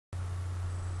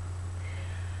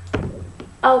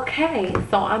Okay,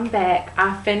 so I'm back.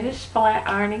 I finished flat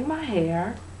ironing my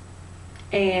hair,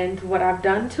 and what I've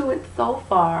done to it so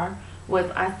far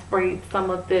was I sprayed some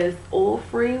of this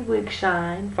oil-free wig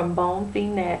shine from Bone Fee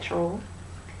Natural,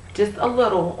 just a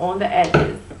little on the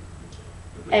edges,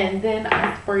 and then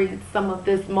I sprayed some of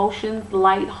this Motions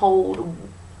Light Hold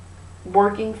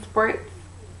working spritz.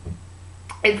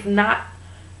 It's not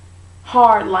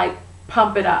hard like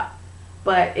Pump It Up,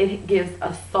 but it gives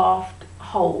a soft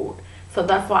hold. So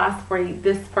that's why I sprayed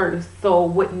this first, so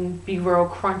it wouldn't be real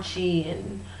crunchy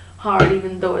and hard.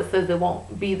 Even though it says it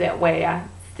won't be that way, I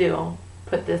still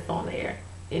put this on there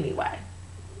anyway.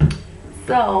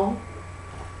 So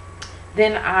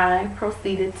then I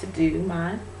proceeded to do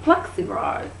my Flexi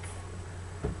rods.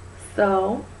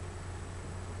 So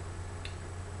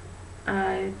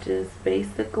I just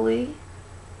basically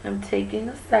am taking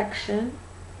a section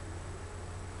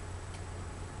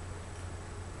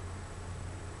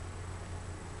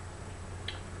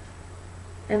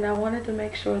and I wanted to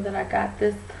make sure that I got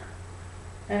this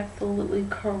absolutely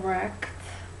correct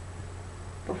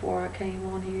before I came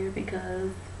on here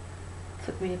because it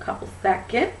took me a couple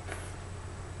seconds.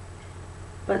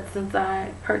 But since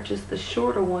I purchased the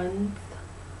shorter ones,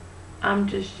 I'm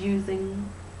just using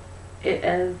it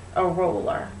as a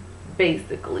roller,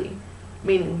 basically,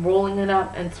 meaning rolling it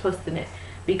up and twisting it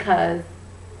because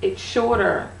it's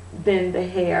shorter than the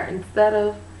hair. Instead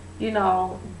of,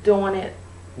 doing it,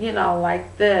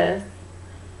 like this,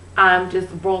 I'm just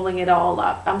rolling it all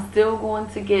up. I'm still going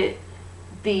to get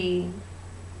the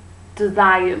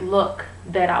desired look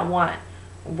that I want,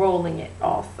 rolling it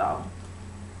also,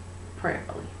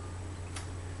 prayerfully.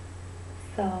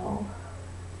 So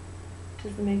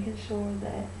just making sure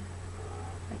that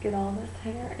I get all this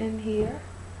hair in here.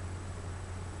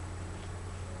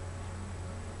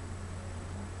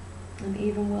 And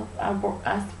even with,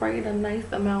 I sprayed a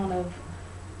nice amount of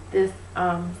this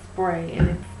spray, and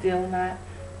it's still not,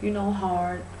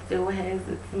 hard. Still has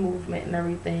its movement and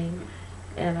everything.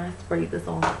 And I sprayed this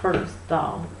on first,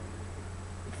 though,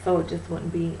 so it just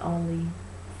wouldn't be only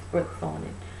spritz on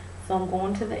it. So I'm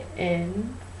going to the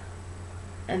ends,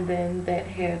 and then that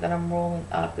hair that I'm rolling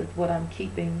up is what I'm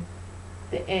keeping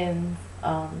the ends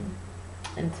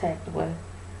intact with.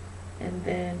 And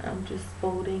then I'm just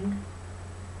folding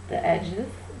the edges.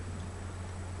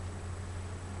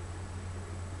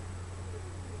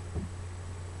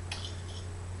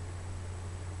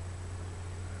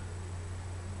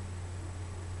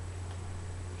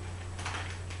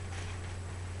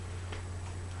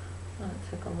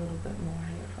 I took a little bit more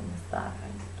hair from the side.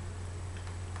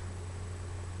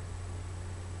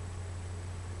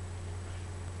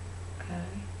 Okay,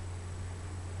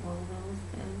 roll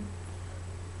those in.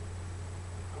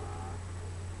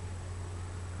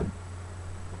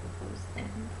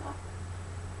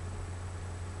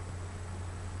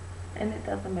 And it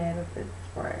doesn't matter if it's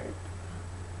spread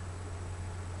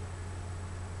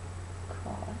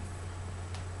across.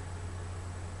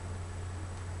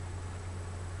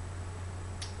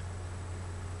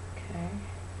 Okay.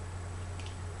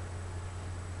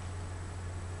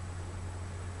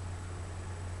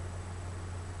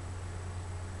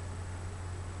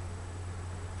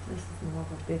 This is more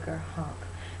of a bigger hunk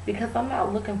because I'm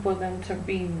not looking for them to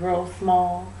be real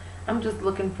small. I'm just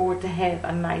looking for it to have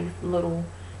a nice little,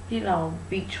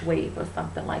 beach wave or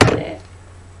something like that.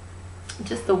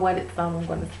 Just to wet it some, I'm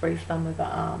going to spray some of the,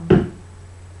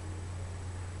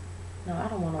 no, I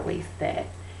don't want to waste that.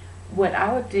 What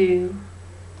I would do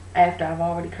after I've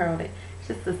already curled it, is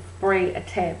just to spray a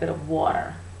tad bit of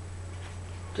water.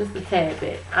 Just a tad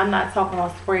bit. I'm not talking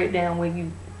about spray it down where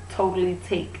you totally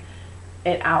take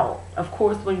it out. Of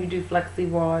course, when you do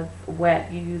flexi rods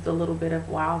wet, you use a little bit of,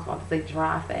 well, I was about to say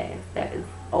dry fast. That is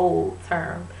old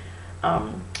term.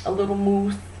 A little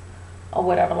mousse or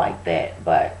whatever like that.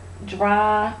 But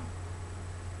dry,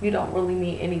 you don't really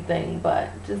need anything. But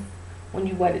just when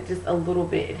you wet it just a little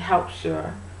bit, it helps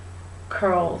your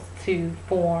curls to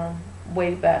form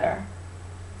way better.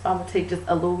 So I'm going to take just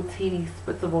a little teeny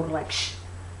spritz of water, like shh.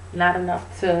 Not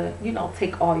enough to,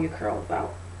 take all your curls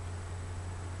out.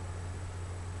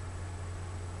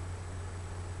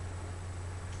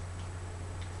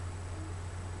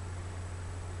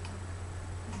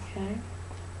 Okay.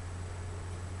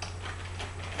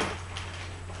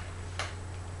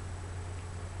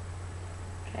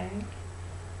 Okay.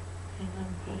 And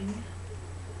I'm putting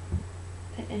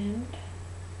the end.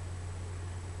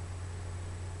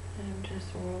 And I'm just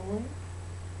rolling.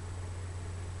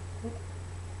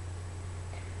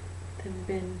 Then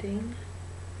bending.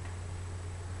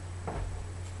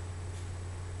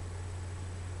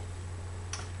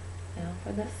 Now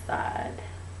for the side.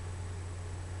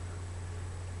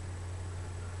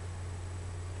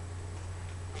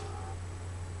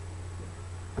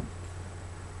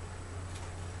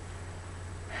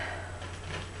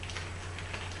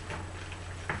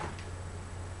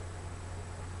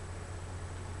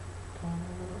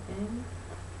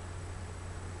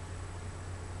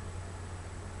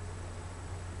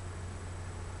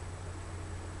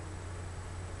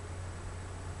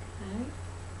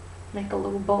 Make a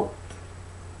little boat.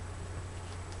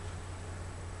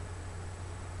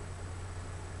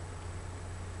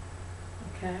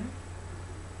 Okay.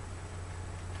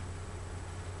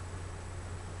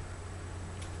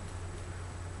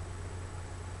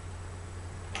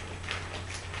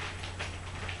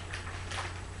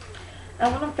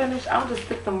 And when I'm finished, I'll just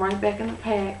stick them right back in the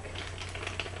pack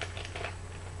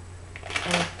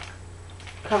and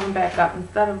cover them back up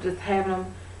instead of just having them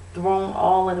thrown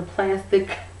all in a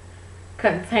plastic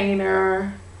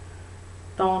container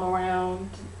thrown around.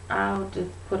 I'll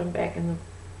just put them back in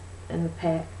the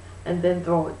pack and then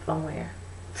throw it somewhere.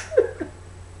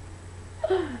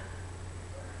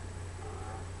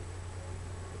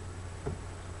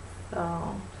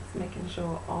 So just making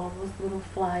sure all those little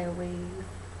flyaways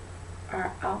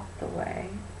are out the way.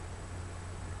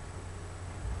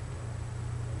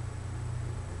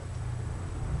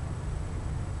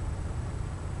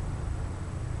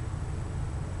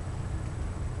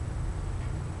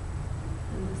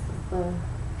 And this is the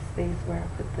space where I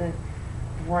put the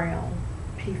brown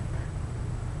piece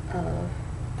of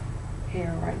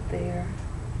hair right there.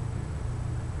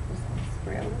 Just going to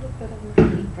spray a little bit of my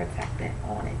heat protectant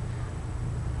on it.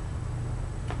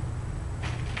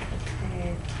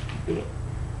 Bit,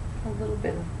 a little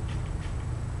bit of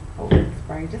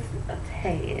overspray, just a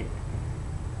tad,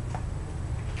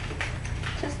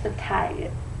 just a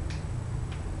tad.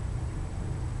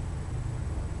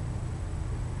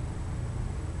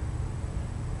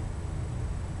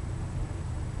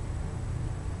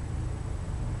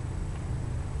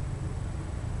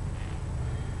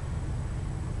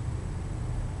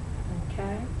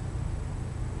 Okay.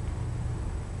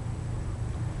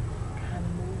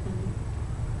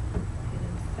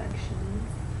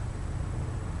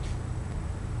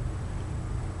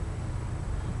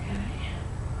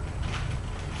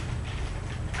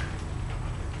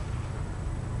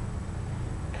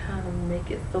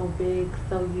 Make it so big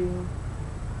so you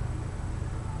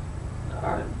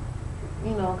are,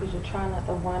 you know, because you're trying not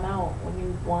to run out when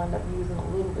you wind up using a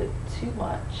little bit too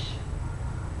much.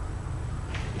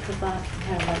 Because I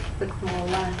have like 6 more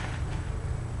left,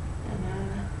 and I,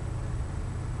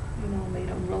 you know, made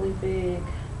them really big.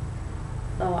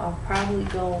 So I'll probably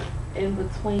go in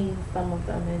between some of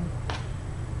them and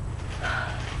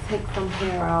take some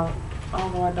hair out,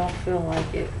 although I don't feel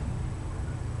like it.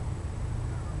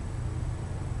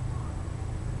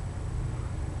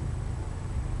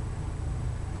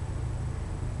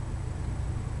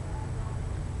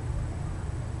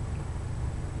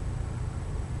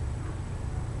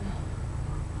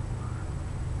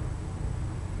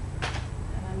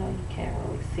 You can't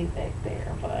really see back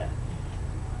there, but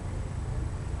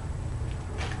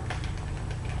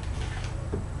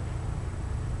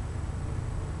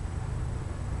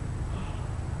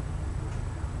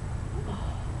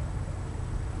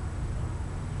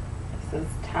this is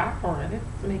tiring.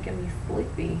 It's making me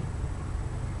sleepy.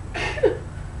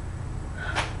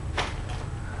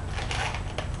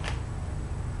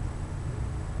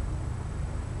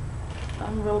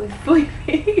 I'm really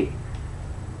sleepy.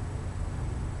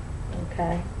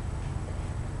 Okay.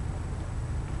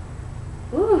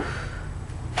 Oof.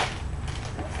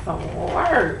 That's some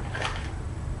work.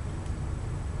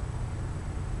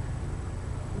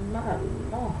 My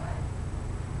Lord.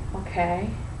 Okay.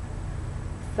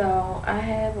 So I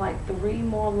have like 3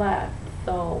 more left.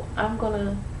 So I'm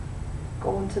gonna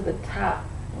go into the top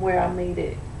where I made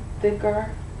it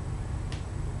thicker.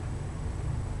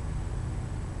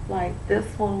 Like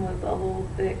this one was a little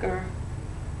thicker.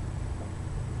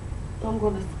 I'm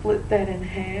going to split that in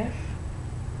half.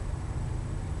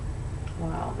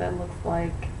 Wow, that looks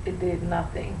like it did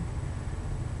nothing.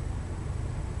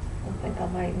 I think I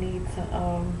might need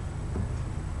to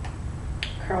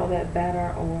curl that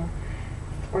better or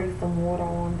spray some water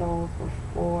on those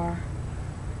before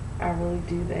I really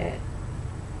do that,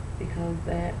 because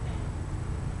that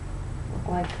looked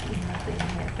like nothing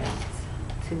happened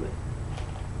to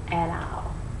it at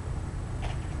all.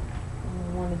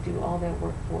 I want to do all that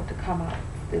work for it to come out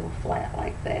still flat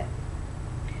like that.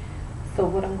 So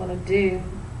what I'm going to do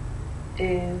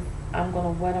is I'm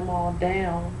going to wet them all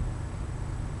down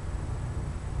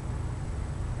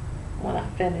when I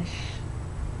finish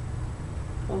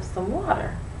with some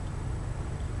water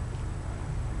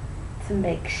to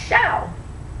make sure. I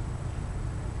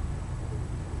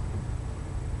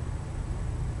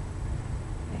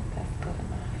think that's good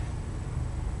enough.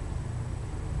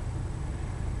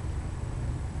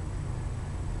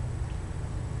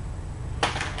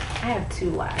 I have 2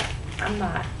 left. I'm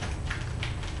not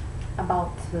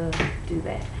about to do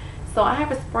that. So I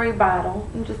have a spray bottle.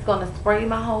 I'm just going to spray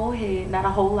my whole head. Not a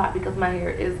whole lot because my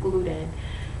hair is glued in.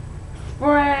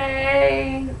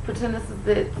 spray, pretend this is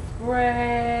it,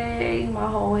 spray my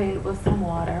whole head with some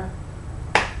water.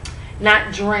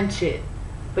 Not drench it,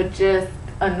 but just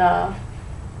enough.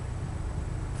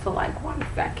 So like 1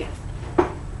 second.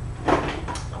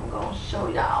 I'm gonna show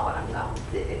y'all what I'm gonna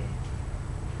do.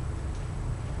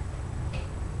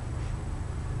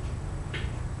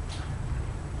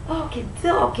 Okay,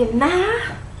 dokie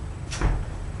now.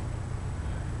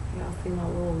 Y'all see my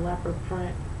little leopard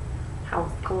print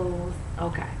house clothes?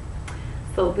 Okay.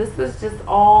 So this is just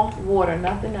all water,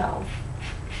 nothing else.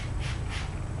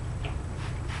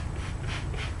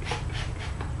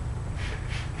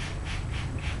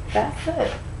 That's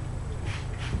it.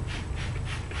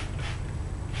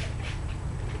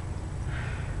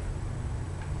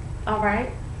 All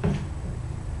right.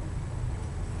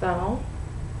 So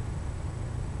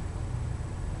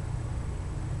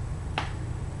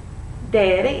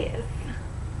there it is.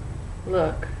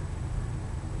 Look,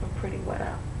 I'm pretty wet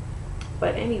out.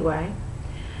 But anyway,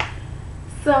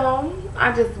 so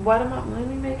I just wet them up. Let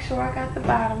me make sure I got the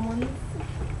bottom ones.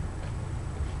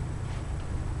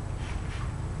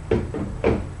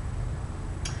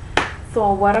 So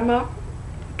I'll wet them up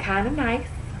kind of nice.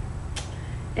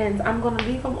 And I'm going to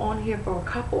leave them on here for a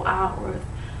couple hours.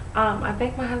 I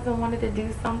think my husband wanted to do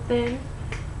something.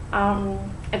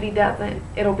 If he doesn't,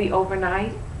 it'll be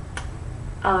overnight.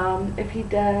 If he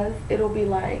does, it'll be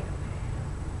like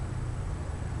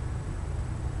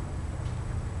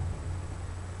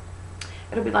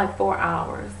it'll be like 4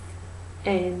 hours,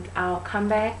 and I'll come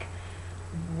back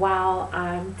while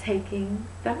I'm taking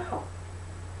them out.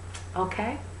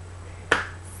 Okay,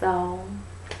 so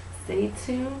stay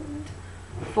tuned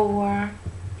for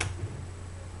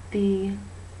the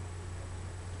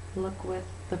look with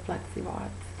the flexi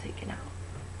rods taken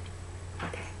out.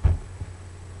 Okay.